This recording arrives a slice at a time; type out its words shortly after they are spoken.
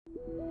I see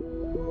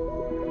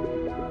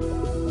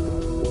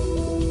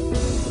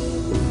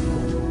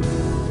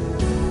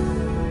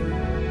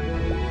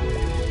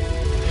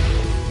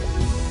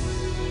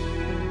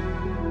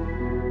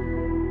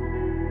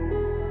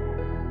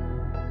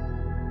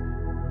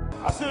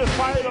the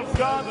fire of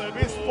God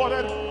be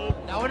spotted. Lift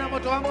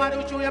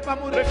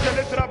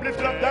it up, lift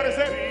it up. That is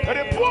it. And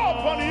it pour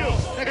upon you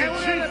in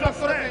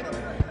Jesus' name.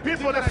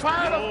 People, the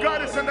fire of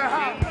God is in the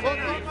house.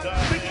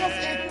 Because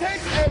it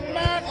takes a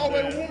man or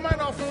a woman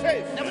of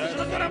faith to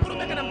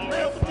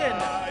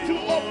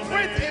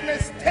operate in a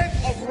state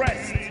of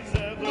rest.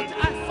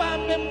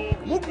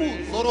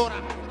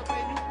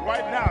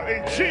 Right now,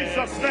 in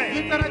Jesus'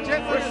 name,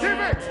 receive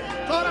it.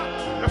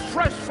 The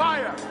fresh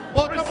fire.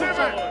 Receive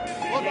it.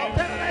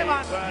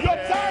 Your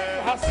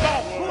time has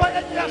come.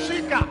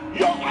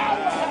 Your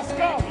hour has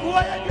come.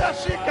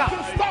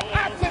 To stop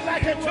acting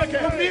like a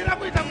chicken.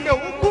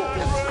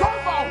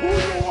 Discover who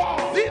you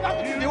are.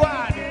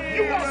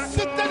 You are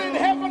seated in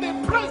heavenly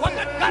places.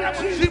 Let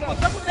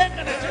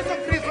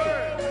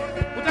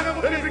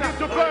it begin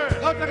to burn.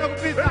 Let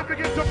it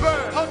begin to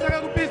burn.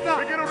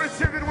 Begin to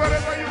receive it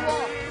wherever you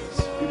are.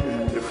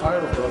 The fire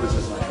of God is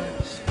in my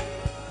hands.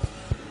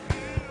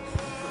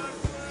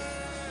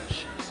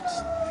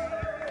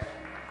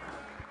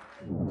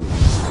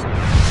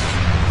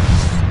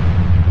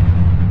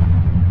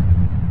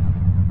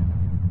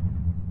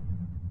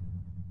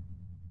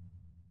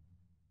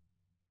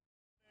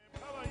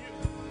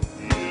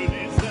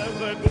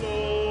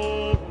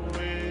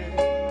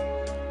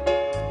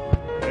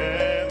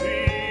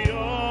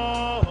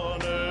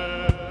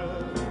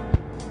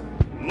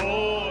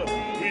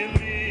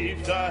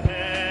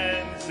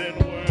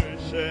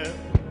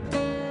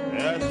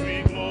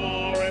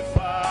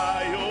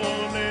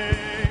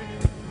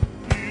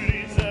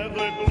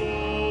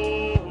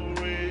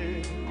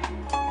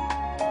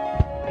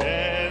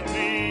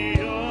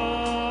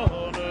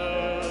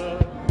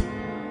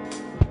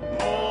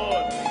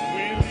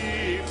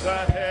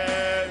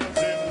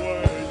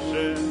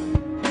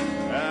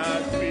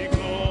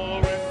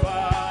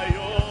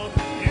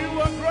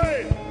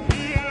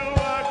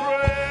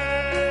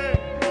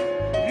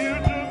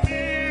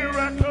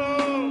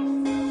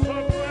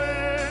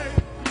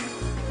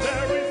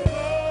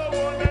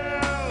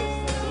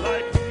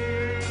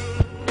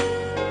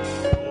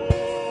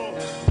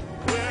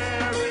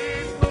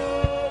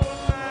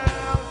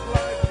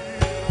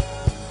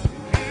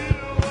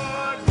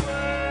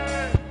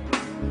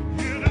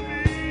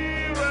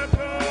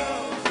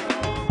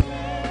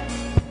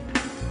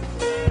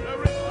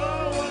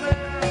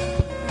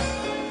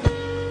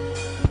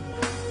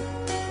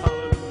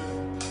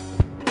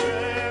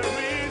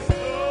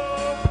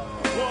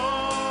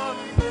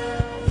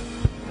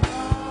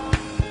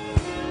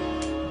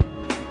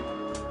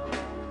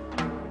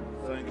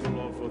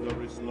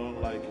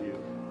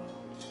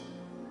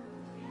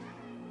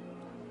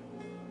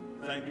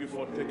 Thank you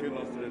for taking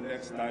us to the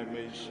next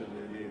dimension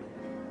in you.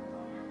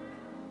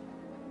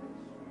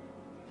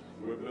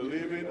 We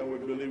believe it, and we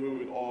believe it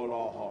with all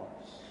our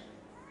hearts.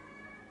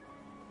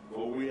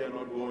 For we are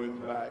not going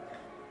back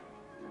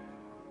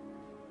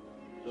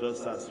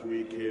just as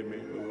we came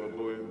in. We were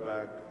going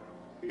back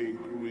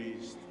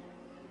increased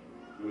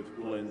with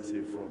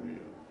plenty from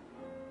you.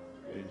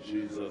 In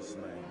Jesus'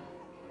 name.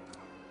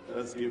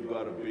 Let's give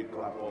God a big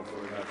clap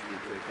offering as we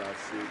take our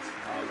seats.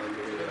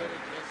 Hallelujah.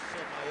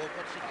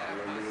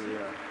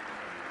 Hallelujah.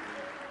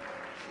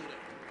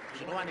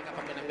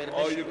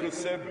 Or you could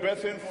say,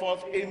 birthing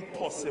forth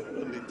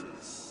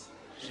impossibilities.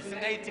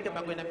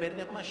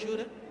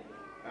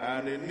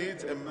 And it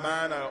needs a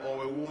man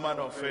or a woman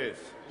of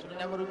faith.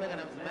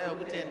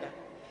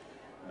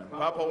 And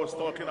Papa was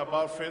talking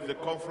about faith. The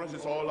conference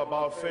is all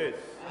about faith.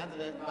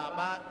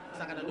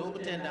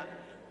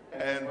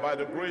 And by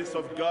the grace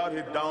of God, He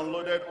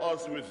downloaded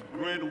us with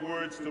great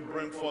words to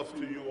bring forth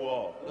to you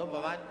all.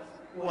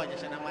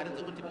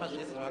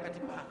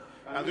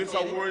 And these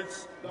are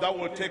words that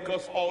will take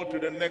us all to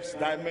the next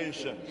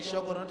dimension.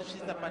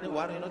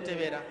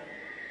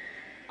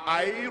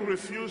 I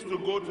refuse to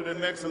go to the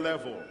next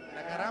level.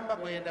 I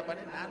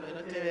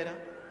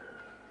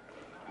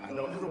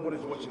know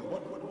everybody's watching.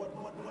 What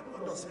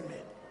does it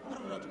mean?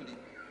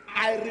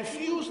 I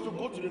refuse to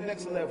go to the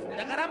next level.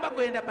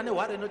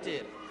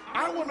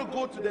 I want to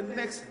go to the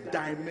next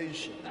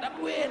dimension.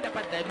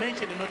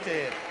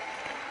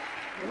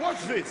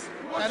 Watch this.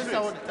 Watch this.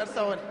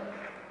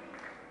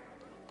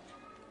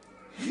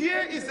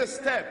 Here is a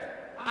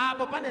step. Are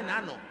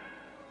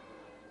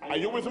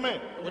you with me?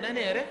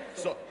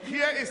 So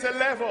here is a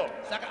level.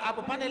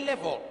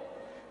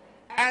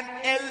 And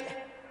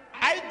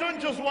I don't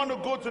just want to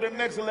go to the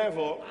next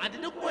level. I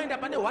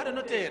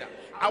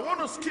want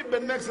to skip the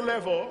next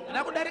level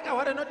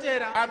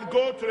and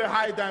go to the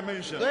high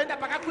dimension.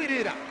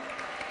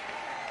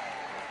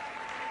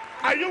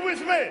 Are you with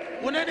me?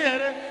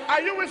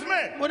 Are you with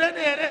me?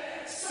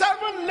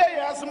 7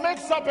 layers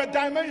makes up a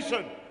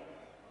dimension.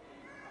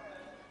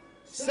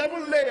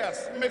 7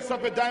 layers makes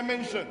up a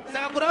dimension.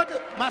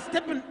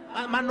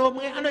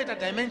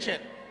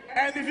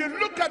 And if you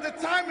look at the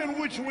time in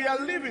which we are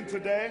living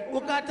today,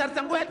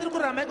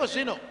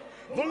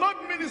 the Lord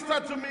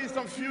ministered to me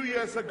some few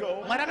years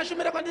ago. And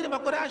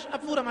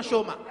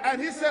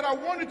he said, I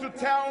want you to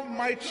tell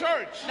my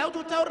church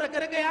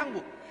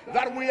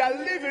that we are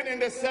living in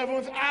the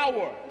 7th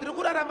hour.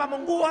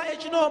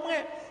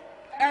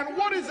 And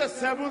what is the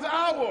 7th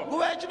hour?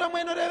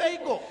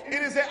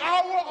 It is the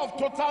hour of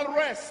total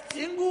rest.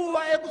 The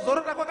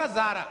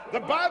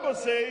Bible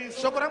says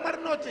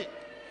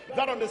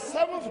that on the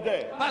 7th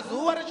day,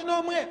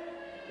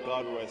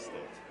 God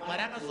rested.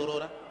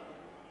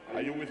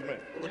 Are you with me?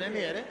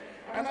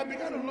 And I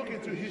began to look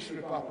into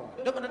history, Papa.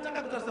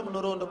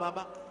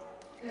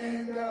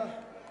 And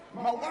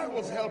my wife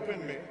was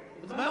helping me.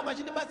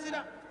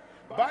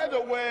 By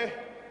the way,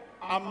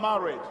 I'm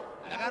married.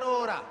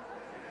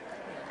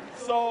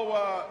 So,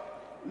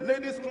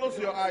 ladies, close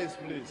your eyes,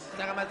 please.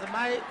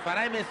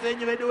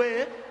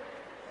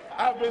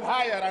 I've been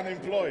hired and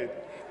employed.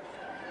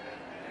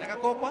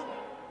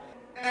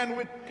 And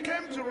we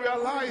came to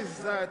realize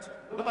that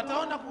 1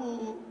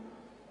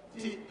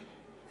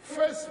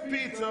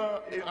 Peter,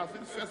 I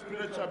think 1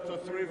 Peter chapter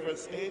 3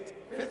 verse 8.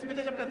 1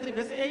 Peter chapter 3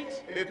 verse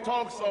 8. It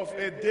talks of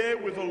a day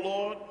with the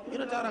Lord.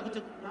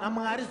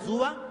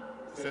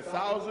 It's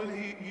 1,000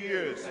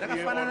 years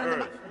here on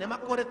earth.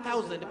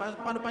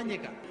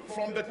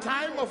 From the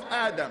time of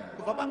Adam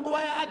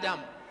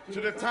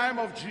to the time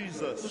of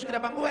Jesus,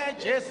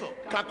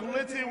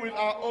 calculating with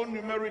our own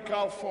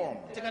numerical form,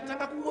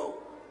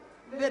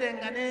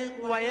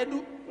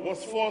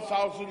 was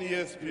 4,000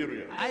 years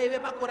period.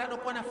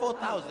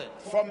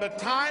 From the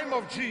time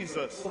of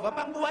Jesus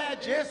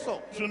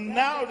to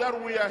now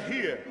that we are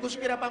here,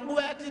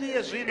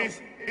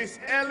 it's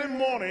early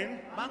morning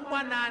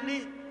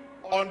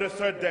on the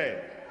 3rd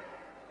day.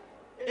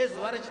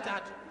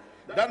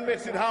 That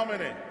makes it how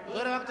many?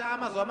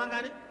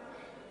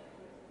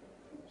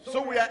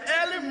 So we are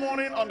early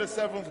morning on the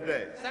 7th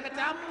day.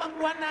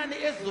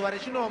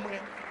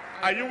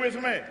 Are you with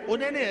me?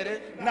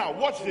 Now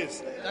watch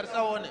this.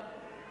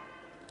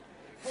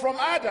 From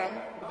Adam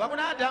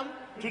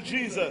to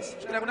Jesus,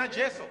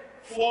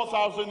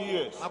 4,000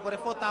 years.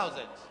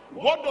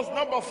 What does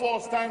number 4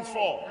 stand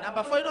for?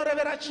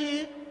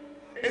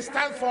 It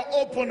stands for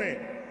opening.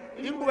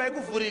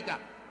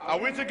 Are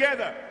we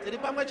together?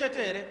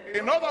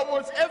 In other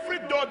words, every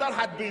door that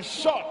had been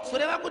shut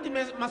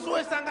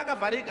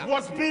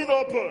was being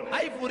opened.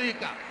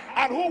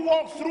 And who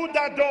walks through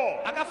that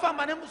door?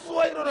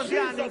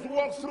 Jesus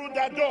walks through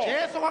that door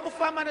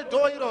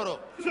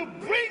to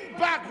bring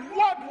back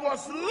what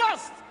was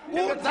lost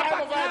in the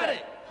time of Adam.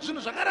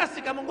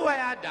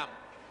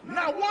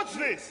 Now watch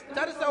this.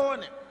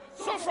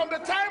 So from the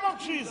time of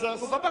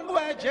Jesus,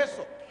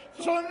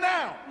 so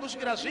now,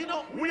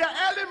 we are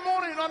early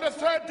morning on the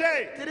 3rd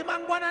day.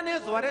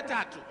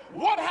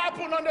 What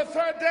happened on the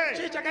 3rd day?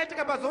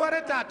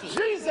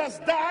 Jesus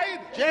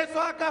died.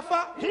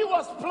 He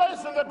was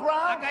placed in the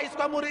ground.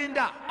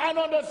 And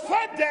on the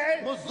 3rd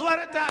day,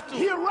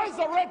 he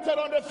resurrected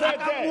on the 3rd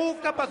day.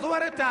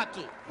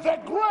 The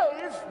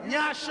grave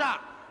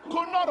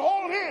could not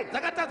hold him.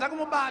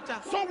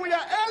 So we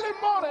are early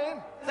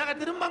morning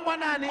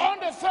on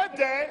the 3rd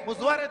day,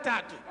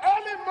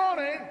 early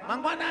morning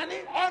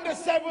on the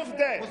 7th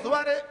day.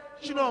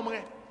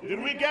 Did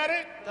we get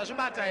it?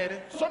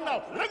 So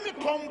now, let me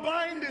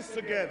combine this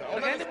together.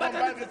 Let's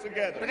combine this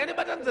together.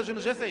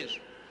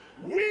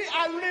 We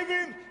are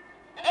living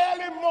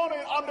early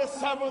morning on the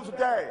 7th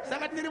day,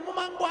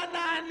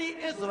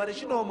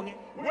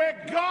 where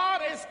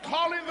God is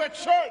calling the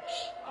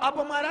church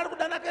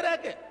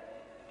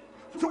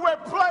to a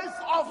place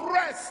of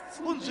rest,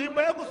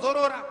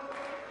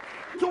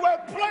 to a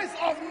place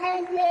of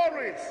no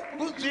worries,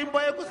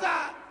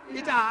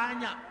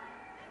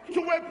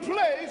 to a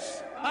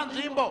place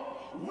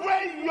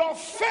where your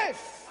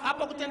faith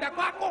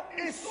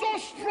is so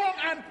strong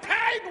and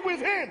tied with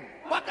Him,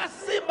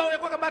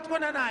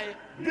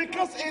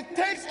 because it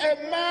takes a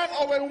man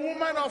or a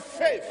woman of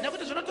faith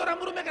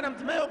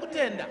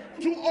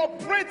to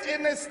operate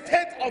in a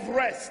state of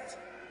rest.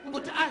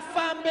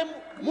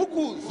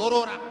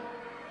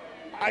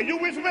 Are you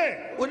with me?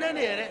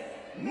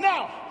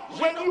 Now,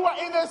 when you are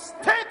in a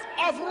state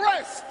of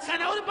rest,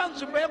 early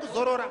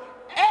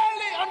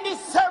on the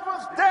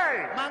 7th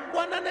day,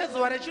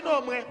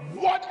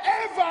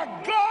 whatever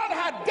God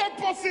had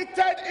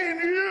deposited in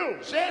you,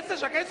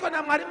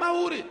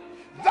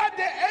 that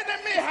the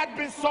enemy had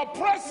been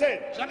suppressing,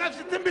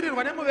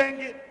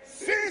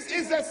 since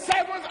it's the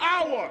 7th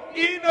hour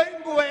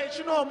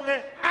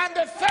and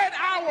the 3rd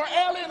hour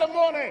early in the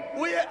morning,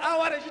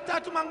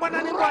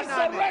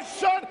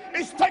 resurrection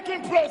is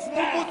taking place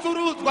now.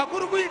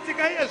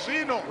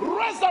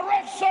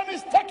 Resurrection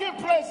is taking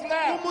place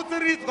now.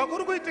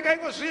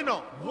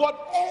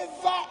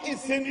 whatever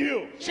is in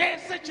you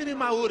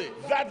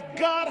that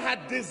God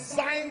had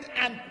designed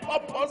and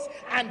purposed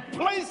and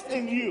placed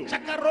in you,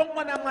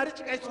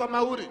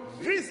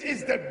 this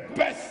is the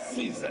best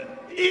season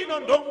to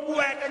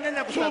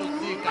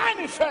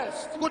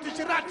manifest what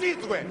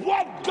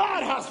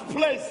God has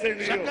placed in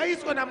you.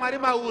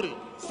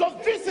 So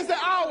this is the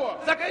hour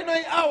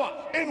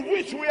in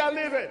which we are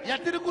living,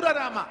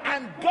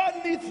 and God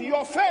needs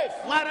your faith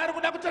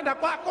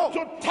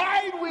to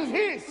tie with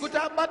His,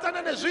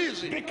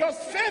 because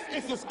faith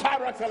is His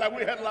character, like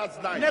we heard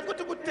last night. For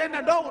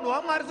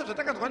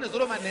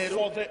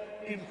the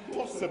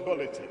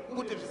impossibility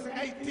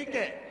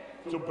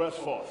to burst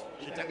forth,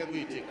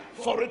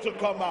 for it to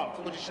come out.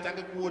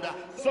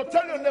 So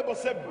tell your neighbor,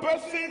 say,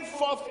 bursting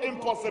forth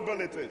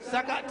impossibilities.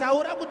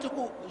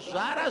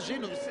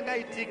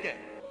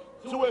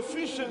 To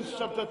Ephesians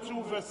chapter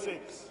 2 verse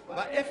 6.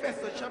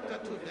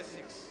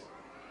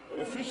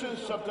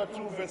 Ephesians chapter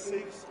 2 verse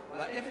 6.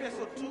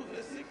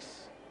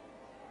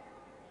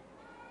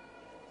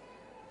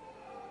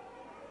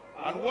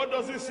 And what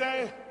does it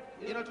say?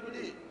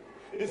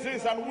 It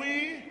says, and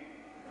we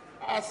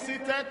are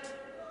seated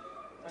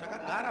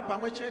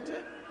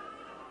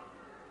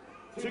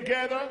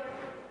together.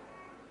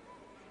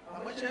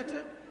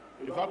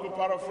 If I could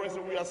paraphrase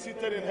it, we are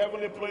seated in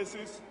heavenly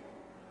places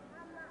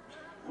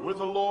with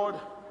the Lord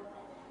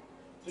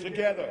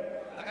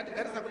together.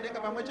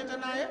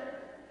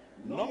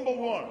 Number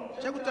one,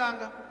 to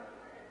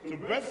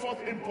birth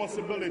forth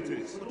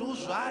impossibilities,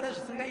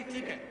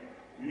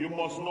 you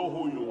must know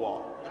who you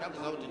are.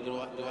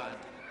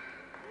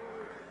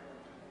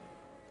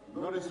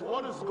 Notice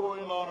what is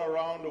going on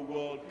around the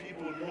world.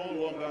 People no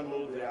longer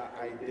know their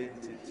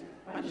identity.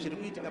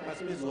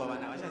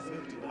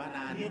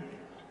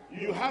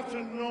 You have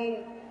to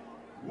know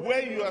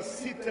where you are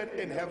seated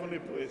in heavenly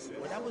places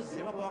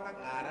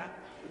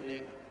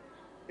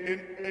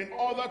in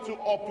order to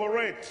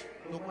operate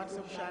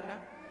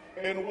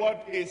in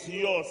what is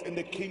yours in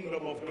the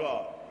kingdom of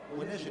God.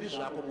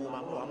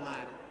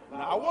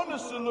 Now, I want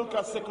us to look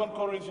at 2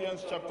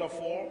 Corinthians chapter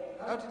 4,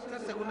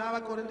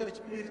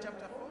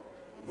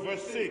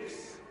 verse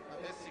 6.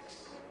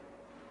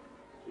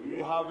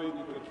 You have it.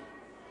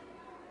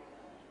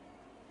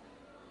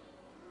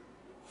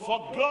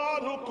 For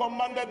God, who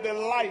commanded the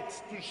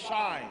light to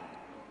shine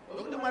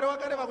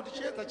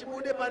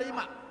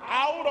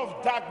out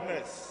of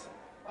darkness,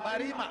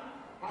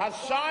 has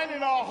shined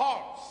in our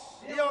hearts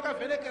to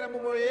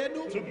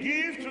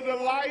give to the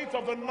light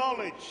of the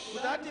knowledge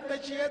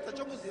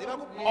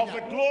of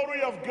the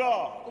glory of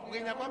God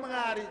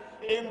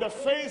in the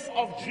face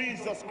of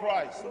Jesus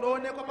Christ.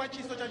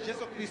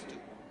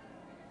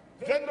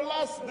 Then the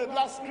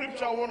last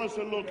scripture I want us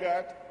to look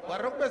at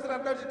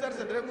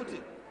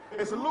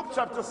is Luke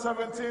chapter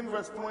 17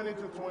 verse 20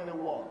 to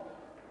 21.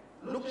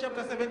 Luke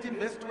chapter 17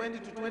 verse 20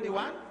 to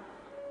 21.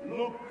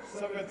 Luke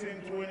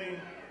 17, 20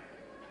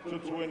 to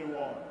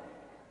 21.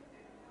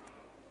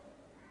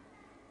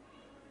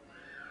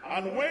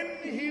 And when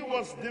he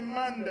was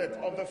demanded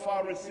of the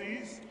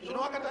Pharisees,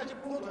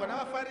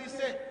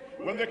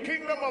 when the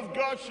kingdom of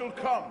God should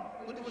come,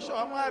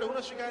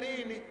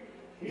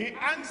 he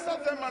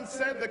answered them and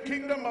said, the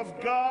kingdom of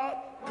God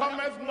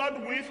cometh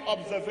not with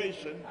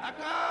observation.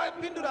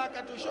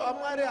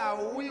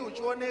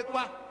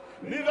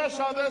 Neither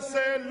shall they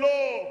say,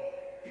 lo,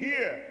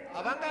 here,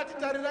 or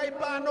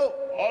lo,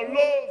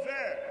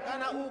 there.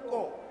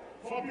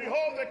 For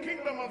behold, the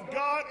kingdom of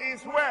God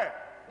is where?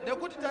 Where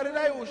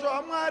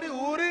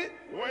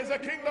is the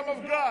kingdom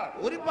of God?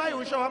 Where is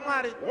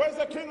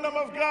the kingdom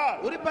of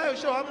God?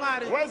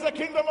 Where is the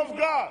kingdom of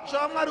God?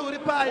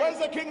 Where is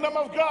the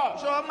kingdom of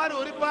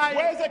God?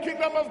 Where is the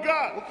kingdom of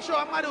God?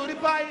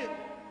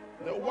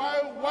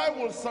 Why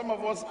will some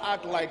of us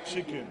act like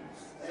chickens?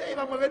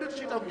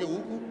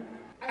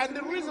 And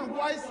the reason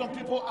why some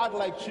people act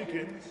like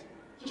chickens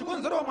is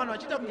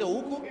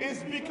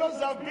because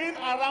they've been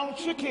around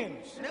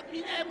chickens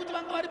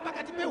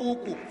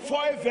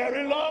for a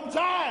very long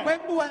time.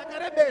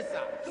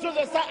 So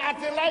they start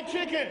acting like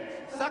chickens.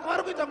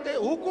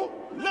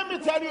 Let me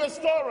tell you a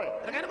story.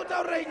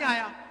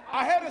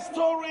 I heard a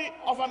story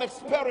of an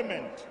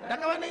experiment that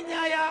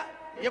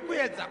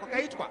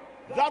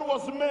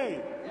was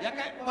made.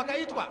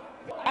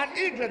 An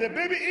eaglet, a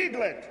baby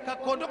eaglet,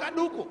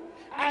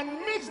 and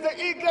mix the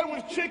eaglet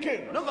with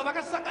chicken.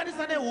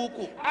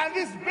 And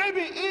this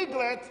baby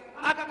eaglet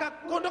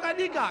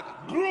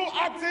grew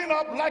acting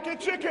up like a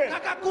chicken.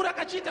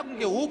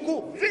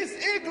 This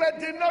eaglet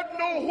did not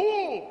know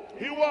who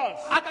he was.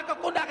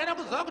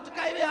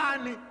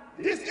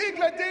 This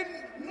eaglet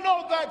didn't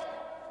know that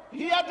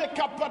he had the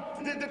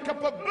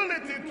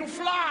capability to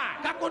fly.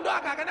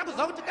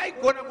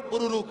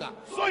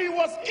 So he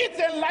was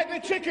eating like the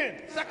chicken,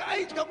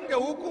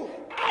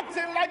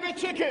 acting like the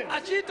chicken,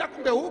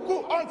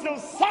 until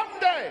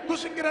someday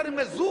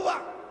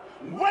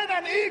when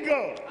an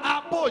eagle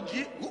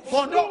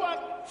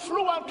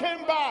flew and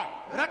came by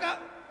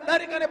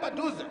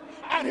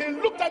And he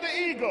looked at the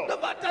eagle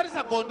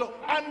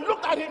and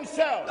looked at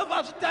himself and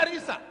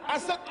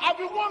said, I've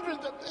been wondering,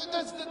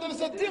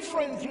 there's a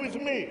difference with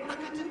me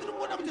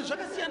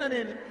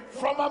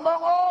from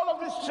among all of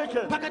these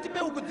chickens.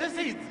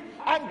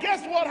 And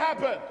guess what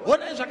happened?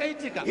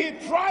 He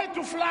tried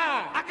to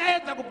fly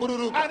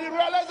and he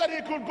realized that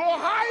he could go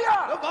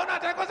higher than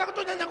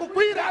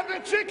the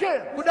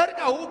chicken.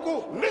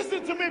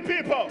 Listen to me,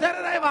 people.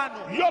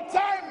 Your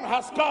time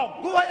has come.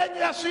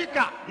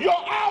 Your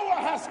hour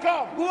has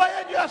come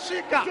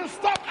to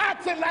stop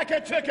acting like a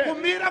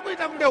chicken.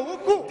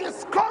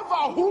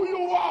 Discover who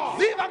you are.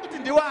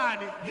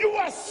 You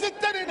are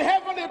seated in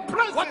heavenly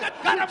places with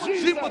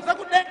Jesus.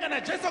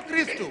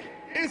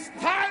 It's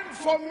time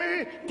for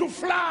me to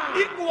fly.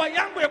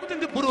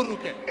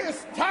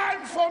 It's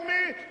time for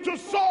me to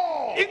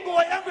soar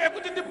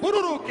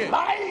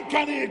like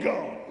an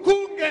eagle,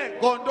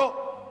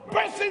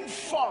 pressing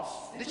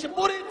forth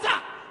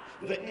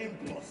the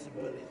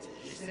impossibilities.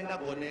 The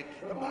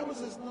Bible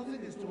says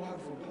nothing is too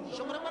hard for God.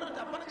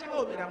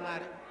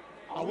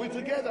 Are we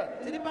together?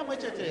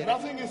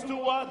 Nothing is too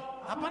what?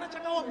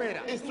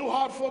 It's too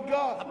hard for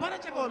God.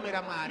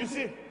 You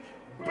see,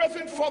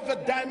 pressing forth the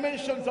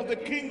dimensions of the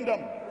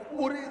kingdom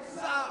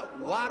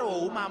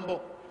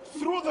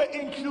through the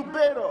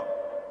incubator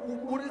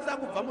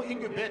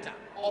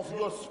of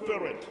your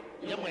spirit.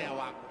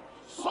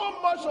 So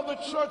much of the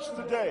church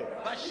today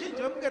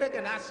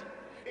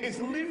is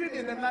living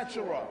in the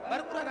natural.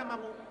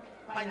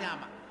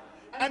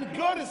 And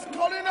God is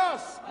calling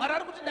us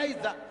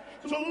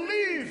to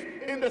live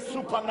in the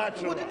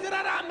supernatural,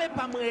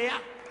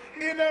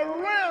 in a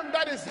realm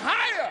that is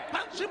higher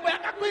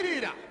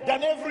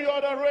than every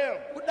other realm.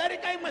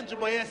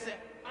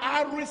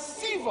 Our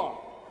receiver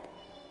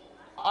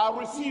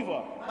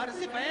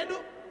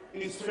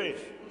is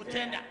faith.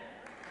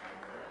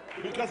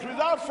 Because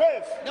without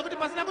faith,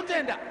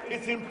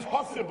 it's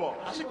impossible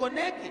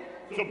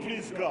to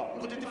please God.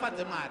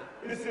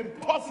 It's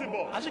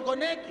impossible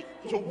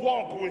to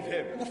walk with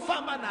Him.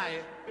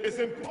 It's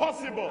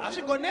impossible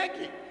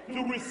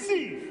to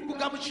receive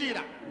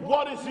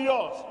what is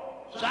yours.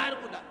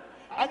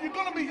 And you're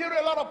going to be hearing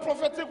a lot of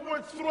prophetic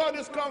words throughout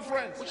this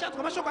conference. But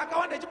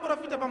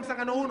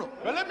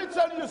let me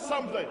tell you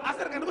something.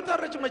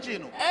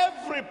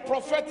 Every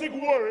prophetic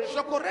word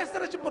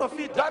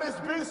that is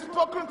being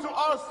spoken to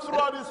us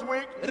throughout this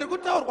week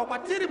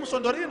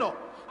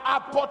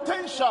are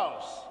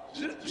potentials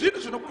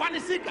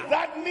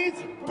that needs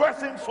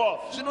birthing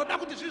forth.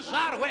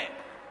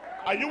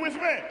 Are you with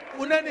me?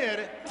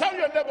 Tell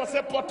your neighbor,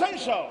 say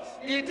potentials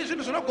being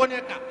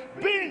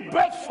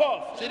birthed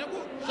forth.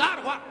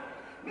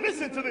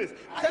 Listen to this.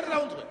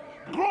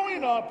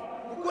 Growing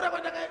up,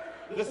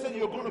 they said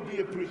you're going to be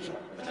a preacher.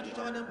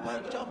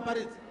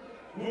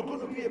 You're going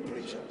to be a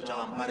preacher.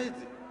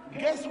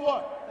 Guess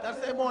what?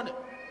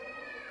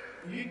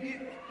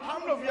 How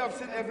many of you have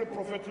seen every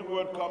prophetic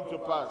word come to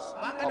pass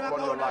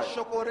upon your life?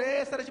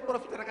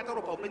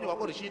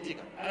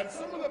 And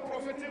some of the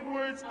prophetic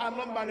words are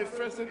not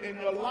manifested in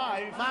your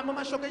life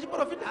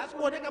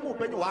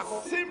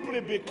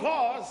simply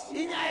because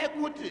you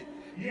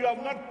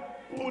have not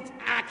put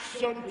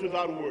action to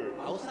that word.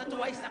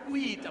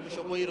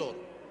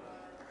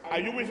 Are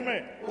you with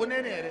me?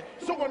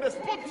 So when they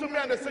spoke to me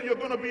and they said you're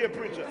going to be a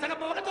preacher,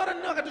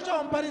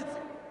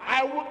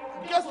 I would,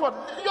 guess what,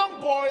 young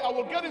boy, I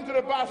will get into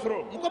the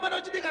bathroom and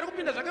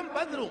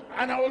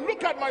I will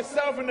look at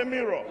myself in the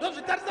mirror.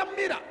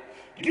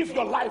 Give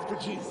your life to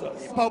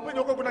Jesus.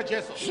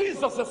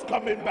 Jesus is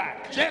coming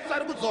back.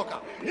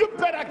 You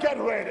better get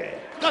ready.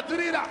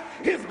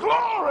 His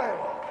glory.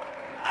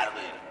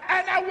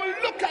 And I will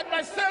look at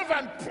myself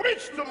and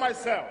preach to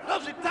myself.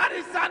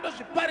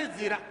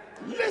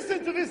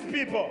 Listen to these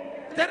people.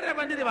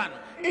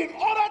 In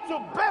order to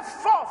birth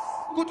forth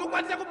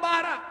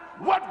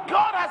what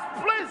God has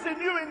placed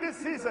in you in this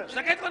season,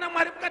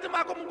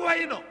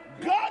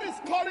 God is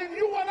calling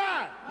you and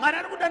I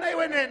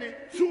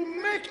to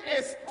make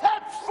a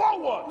step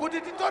forward.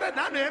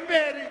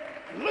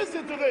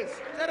 Listen to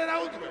this.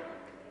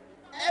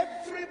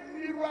 Every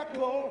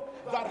miracle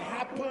that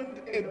happened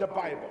in the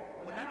Bible,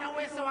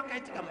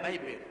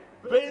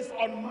 based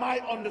on my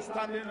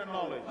understanding and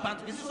knowledge,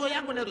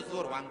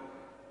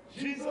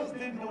 Jesus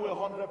didn't do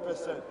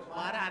 100%.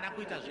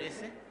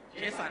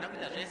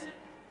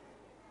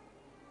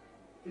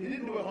 He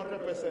didn't do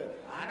 100%.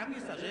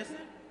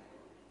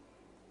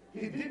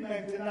 He did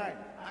 99.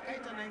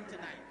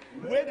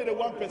 Where did the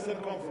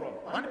 1% come from?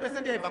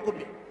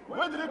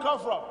 Where did it come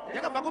from?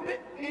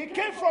 It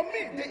came from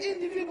me, the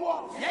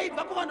individual.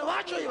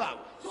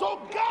 So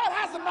God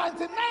has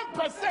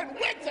 99%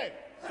 waiting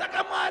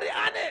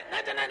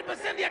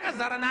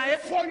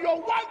for your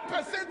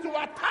 1% to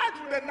attach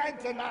with the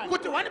 99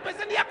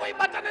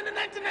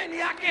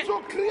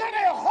 to create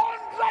a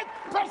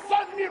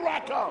 100%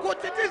 miracle.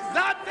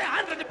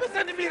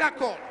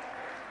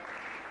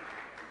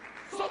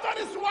 So that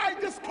is why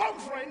this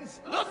conference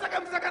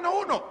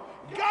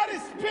God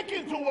is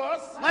speaking to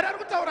us that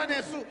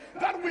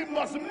we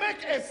must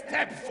make a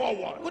step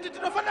forward.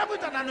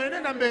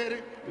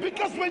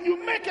 Because when you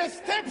make a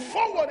step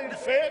forward in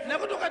faith,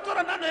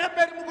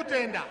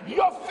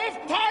 your faith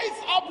ties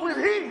up with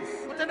His.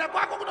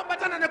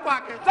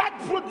 That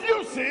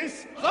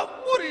produces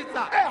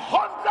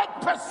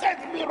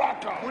 100%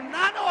 miracle.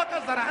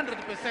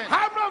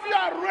 How many of you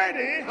are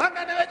ready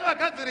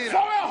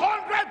for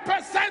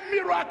 100%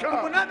 miracle?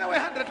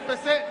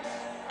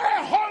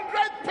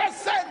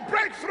 100%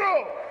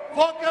 breakthrough.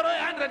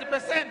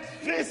 100%.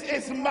 This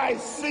is my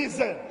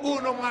season.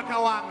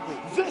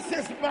 This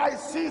is my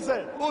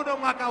season. All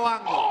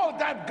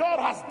that God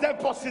has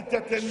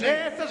deposited in me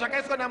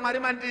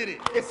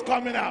is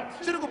coming out.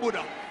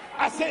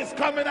 I say it's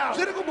coming out.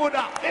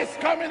 It's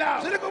coming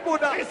out. It's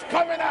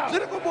coming out.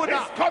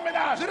 It's coming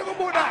out.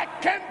 I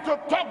came to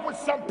talk with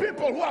some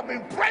people who have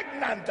been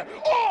pregnant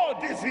all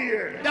this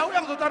year. And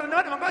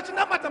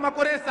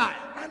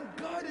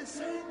God is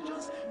saying,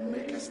 just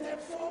make a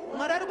step forward.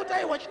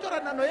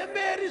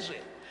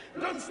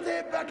 Don't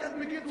stay back and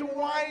begin to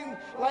whine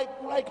like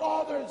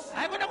others.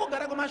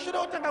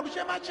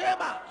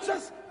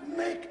 Just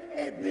make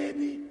a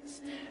baby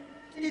step.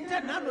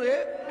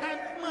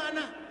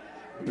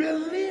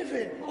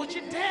 Believing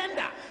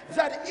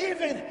that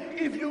even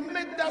if you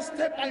make that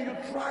step and you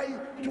try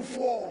to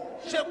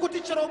fall,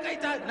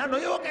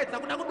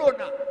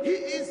 He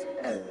is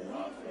a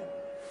loving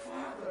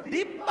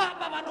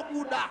Father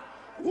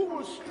who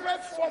will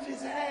stretch forth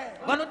His hand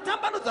and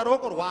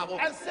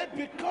say,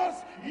 because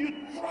you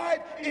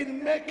tried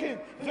in making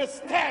the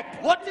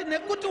step, let me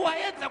hold your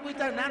hand.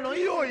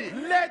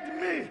 Let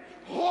me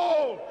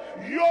hold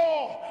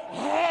your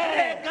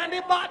hand.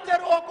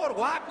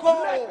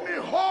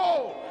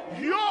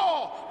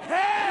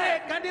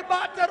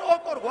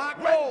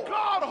 When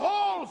God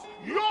holds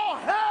your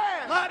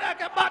hand,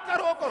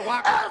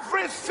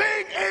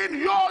 everything in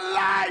your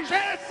life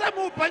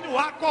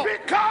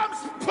becomes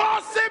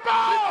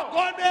possible.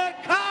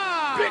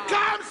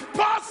 Becomes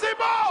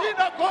possible.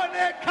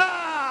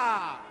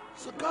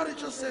 So God is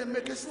just saying,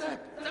 make a step.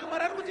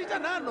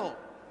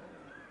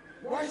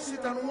 Why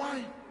sit and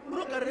whine?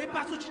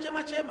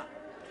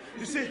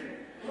 You see,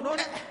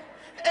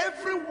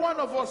 every one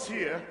of us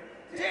here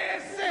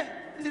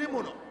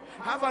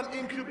have an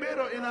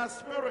incubator in our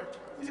spirit.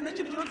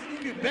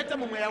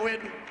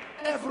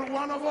 Every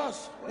one of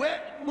us.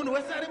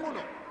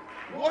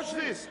 Watch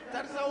this.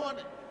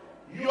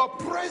 Your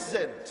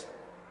present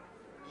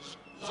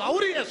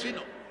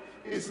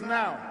is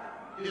now,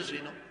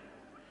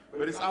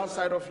 but it's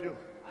outside of you.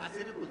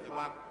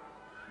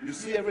 You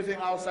see everything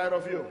outside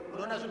of you.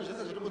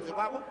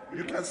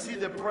 You can see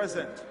the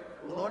present,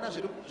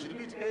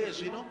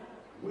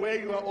 where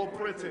you are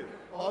operating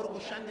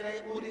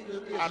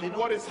and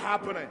what is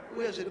happening.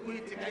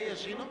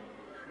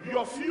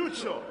 Your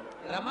future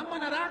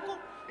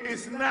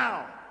is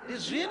now,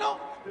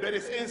 but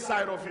it's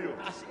inside of you.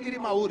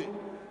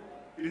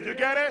 Did you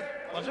get it?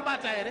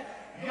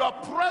 Your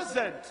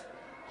present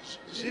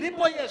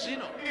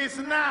is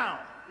now,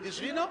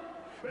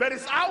 but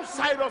it's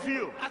outside of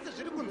you.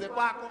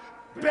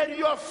 But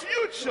your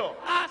future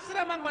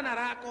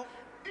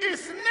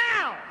is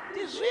now,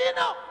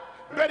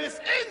 but it's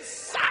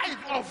inside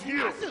of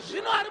you.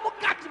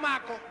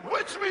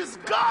 Which means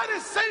God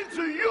is saying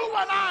to you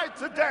and I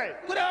today,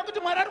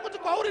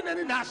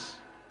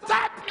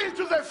 tap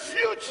into the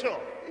future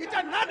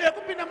that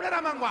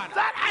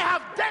I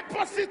have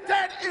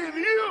deposited in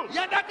you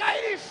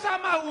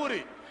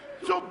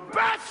to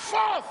birth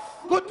forth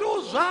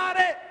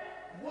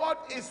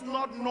what is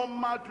not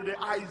normal to the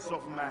eyes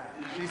of man.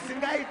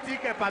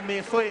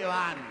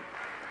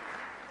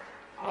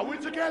 Are we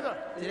together?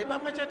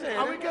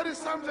 Are we getting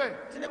something?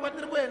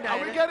 Are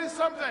we getting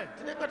something?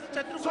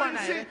 So you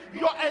see,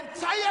 your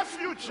entire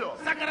future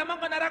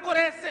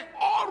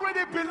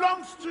already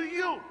belongs to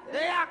you.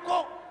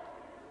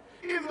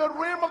 In the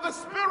realm of the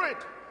Spirit,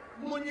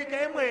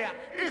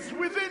 it's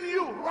within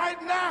you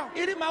right now.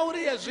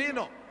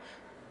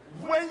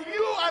 When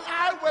you and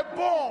I were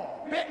born,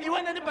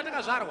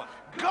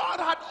 God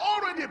had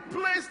already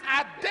placed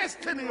our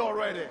destiny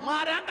already.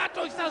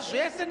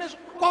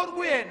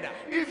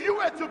 If you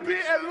were to be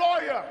a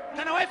lawyer,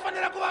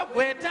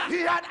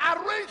 He had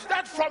arranged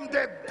that from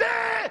the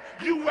day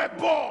you were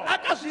born.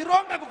 As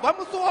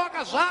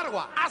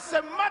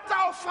a matter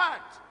of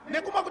fact,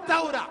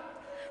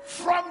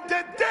 from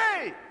the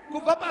day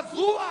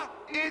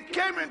it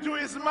came into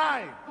His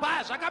mind,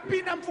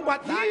 He,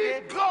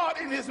 God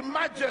in His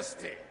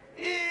majesty,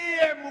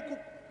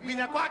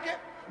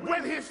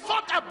 when He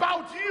thought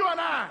about you and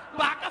I,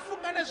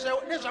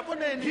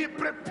 He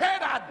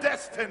prepared our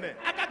destiny.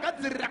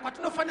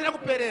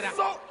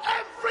 So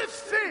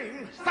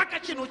everything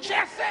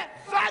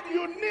that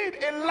you need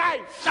in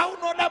life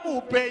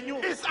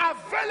is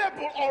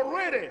available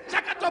already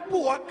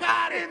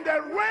in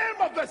the realm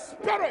of the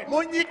Spirit.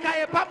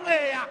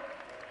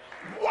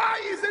 Why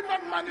is it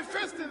not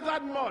manifesting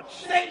that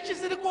much?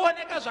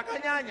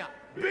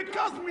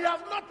 Because we have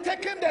not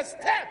taken the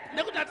step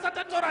nekuti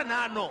hatisatatora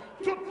nhano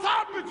to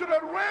tap into the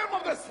realm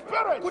of the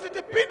spirit kuti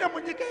tipinde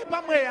munyika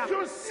yepamweya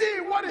to see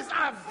what is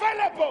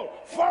available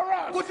for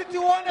us. kuti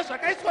tione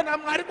zvakaiswa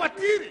naMwari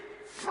kwatiri.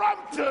 From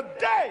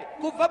today,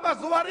 Kubva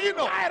pazuva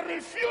rino I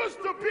refuse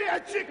to be a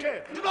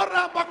chicken.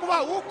 ndinoramba kuva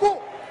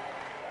huku.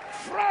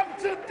 From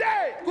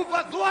today,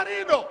 Kubva zuva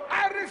rino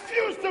I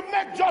refuse to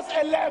make just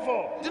a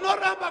level.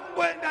 ndinoramba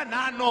kungoenda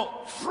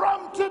nhano.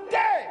 From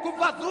today,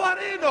 Kubva zuva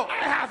rino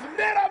I have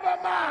made up my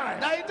mind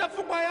ndaita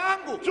pfungwa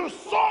yangu to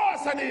soar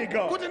as an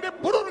eagle, kuti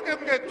ndibhururuke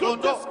kunge to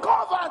dzondo,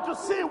 discover and to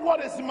see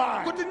what is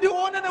mine. kuti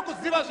ndione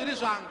nekuziva zviri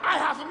zvangu. I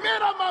have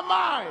made up my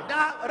mind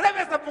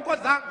ndarevesa pfungwa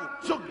dzangu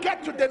to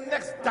get to the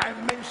next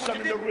dimension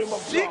in the realm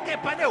of svike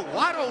God, pane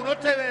hwaro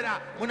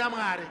hunotevera muna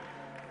Mwari,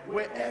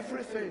 where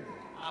everything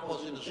apo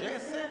zvinhu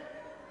zvese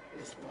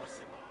is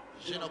possible.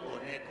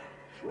 zvinogoneka.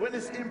 When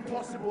it's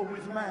impossible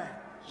with man,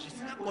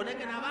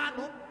 Zvisingagoneki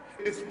navanhu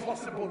it's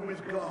possible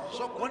with God.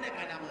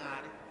 zvogoneka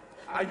naMwari.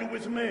 Are you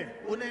with me?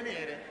 Unene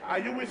here? Are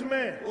you with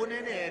me?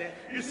 Unene here?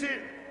 You see,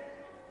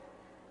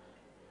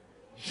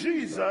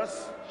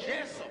 Jesus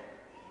Jesu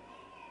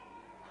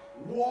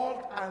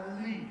walked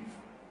and lived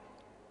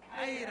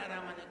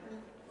airarama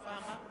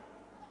nekufamba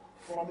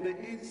from the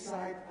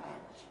inside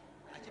out.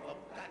 achibva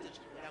mukati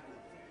zvichibvira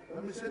kunze.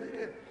 Let me say it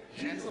again.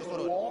 Jesus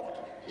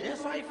walked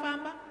Jesu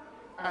aifamba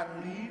and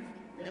lived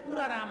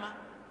nekurarama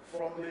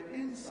from the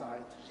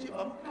inside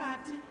zvichibva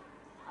mukati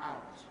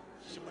out.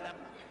 zvichibvira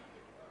kunze.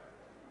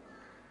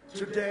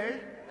 Today,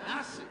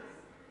 Nhasi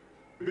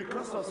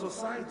because of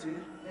society,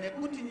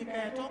 nekuti nyika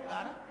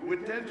yatogara we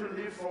tend to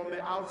live from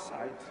the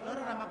outside.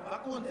 tinorarama kubva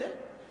kunze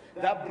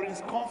That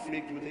brings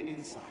conflict with the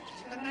inside.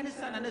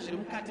 tichikanganisana nezviri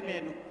mukati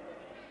medu.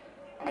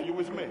 Are you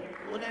with me?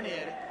 Unene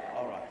here?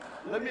 All right.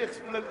 Let me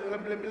explain.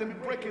 Let me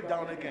break it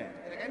down again.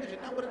 Regai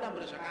ndizvidambure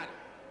zvakare.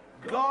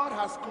 God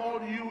has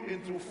called you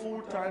into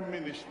full-time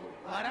ministry.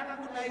 Mwari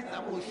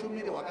akakudaidza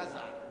muushumiri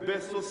hwakazara.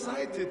 The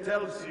society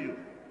tells you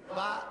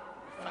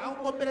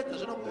Zvakakukomberedza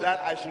zvinokuudza that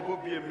I should go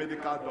be a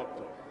medical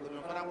doctor kuti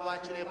unofanira kuva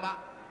chiremba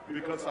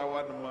because I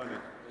want money.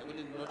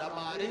 nekuti ndinoda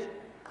mari.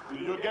 Do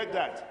you get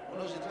that?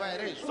 Unozviziva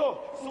here izvo?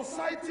 So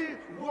society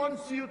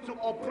wants you to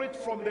operate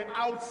from the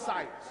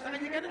outside Saka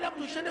nyika inoda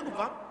kuti ushande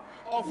kubva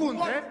of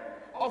kunze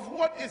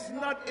what is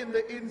not in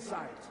the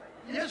inside.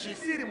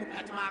 yezvisiri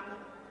mukati mako.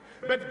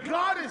 But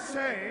God is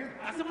saying,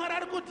 Asi Mwari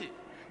ari kuti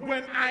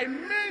when I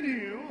made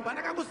you,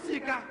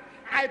 pandakakusika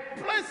I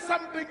placed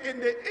something in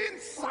the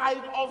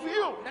inside of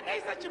you.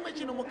 ndakaisa chimwe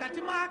chinhu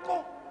mukati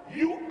mako.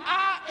 You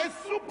are a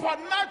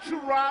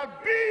supernatural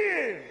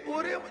being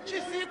Uri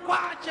chisikwa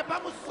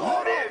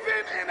chepamusoro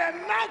living in a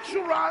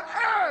natural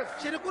earth.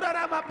 chiri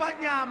kurarama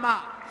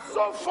panyama.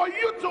 So for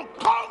you to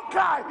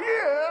conquer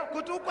here,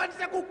 Kuti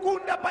ukwanise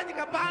kukunda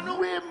panyika pano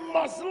we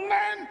must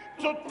learn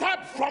to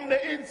tap from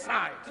the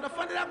inside.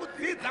 tinofanira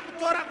kudzidza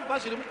kutora kubva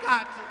zviri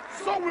mukati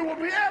So we will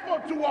be able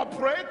to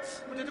operate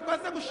kuti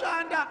tikwanise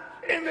kushanda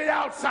in the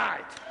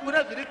outside. kune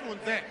zviri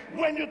kunze.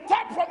 When you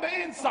tap from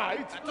the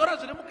inside, Tora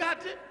zviri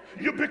mukati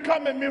you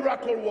become a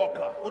miracle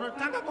worker.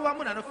 unotanga kuva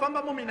munhu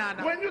anofamba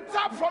muminana. When you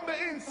tap from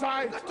the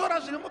inside,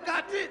 Ukatora zviri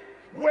mukati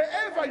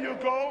wherever you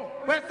go,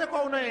 kwese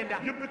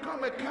kwaunoenda you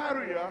become a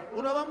carrier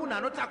unova munhu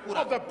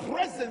anotakura of the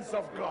presence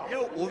of God.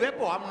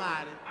 uvepo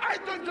hwaMwari. I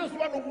don't just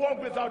want to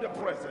walk without the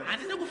presence.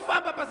 Handidi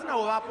kufamba pasina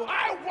uvapo,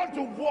 I want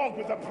to walk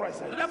with the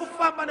presence. ndoda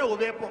kufamba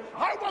neuvepo.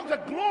 I want the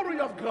glory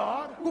of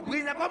God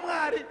Kubwinya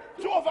kwaMwari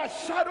to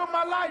overshadow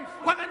my life.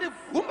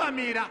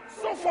 kwakandivhumbamira.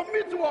 So for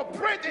me to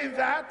operate in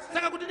that,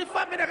 Saka kuti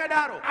ndifambe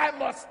ndakadaro I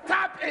must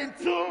tap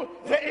into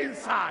the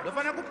inside.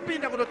 ndofanira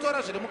kupinda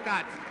kunotora zviri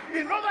mukati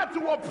In order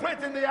to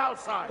operate in the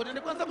outside. kuti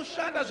ndikwanise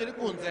kushanda zviri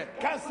kunze.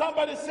 Can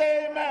somebody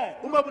say amen?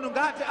 Umwe munhu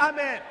ngati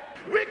amen.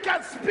 We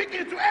can speak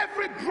into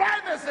every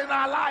dryness in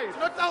our lives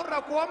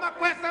Tinotaurira kuoma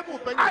kwese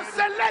muupenyu and hwedu.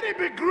 say, let it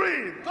be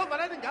green, Tobva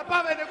kuti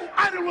ngapave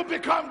and it will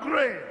become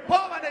green.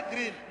 nekupova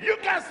negreen. You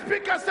can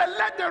speak and say,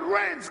 let the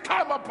rains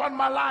come upon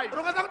my life,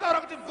 Unokwanisa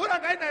kutaura kuti mvura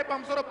ngainaye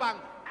pamusoro pangu,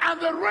 and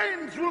the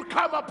rains will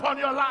come upon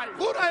your life.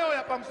 mvura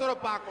yauya pamusoro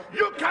pako.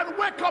 You can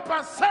wake up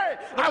and say,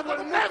 I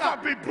will never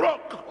be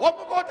broke.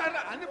 Womuka kuti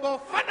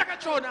handimbofa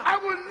ndakachona, I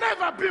will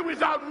never be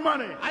without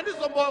money.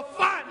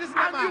 handizombofa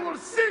ndisina And you mari. will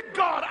see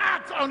God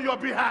act on your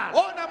behalf.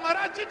 Ona Mwari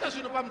achiita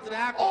zvinhu pamunzira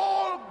yako.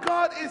 All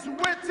God is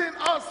waiting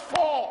us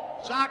for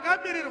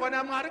Zvakamirirwa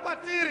naMwari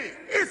kwatiri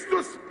is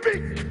to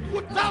speak.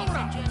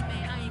 kutaura.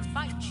 May I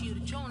invite you to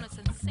join us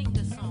and sing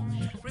the song.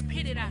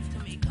 Repeat it after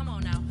me. Come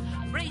on now.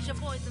 Raise your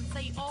voice and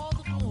say all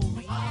the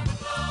glory,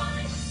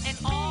 and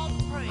all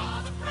the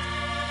praise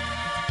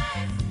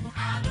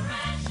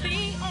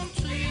be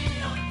unto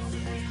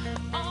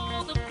you.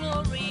 All the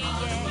glory,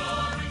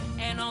 yeah,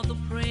 and all the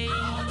praise.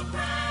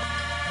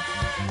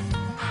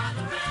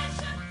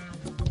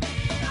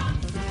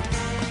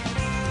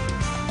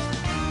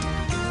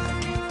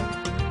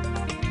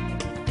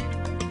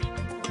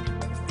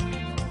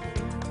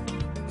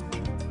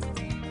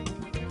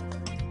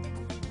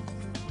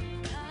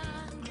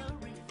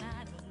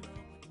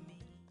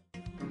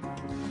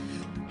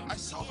 I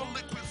saw the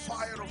liquid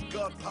fire of God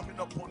God coming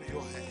upon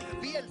your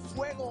head. Vi el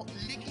fuego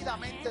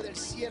líquidamente del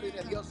cielo y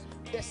de Dios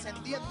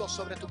descendiendo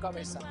sobre tu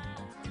cabeza.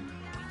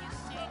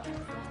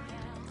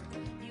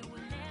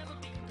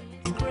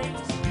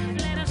 Grace.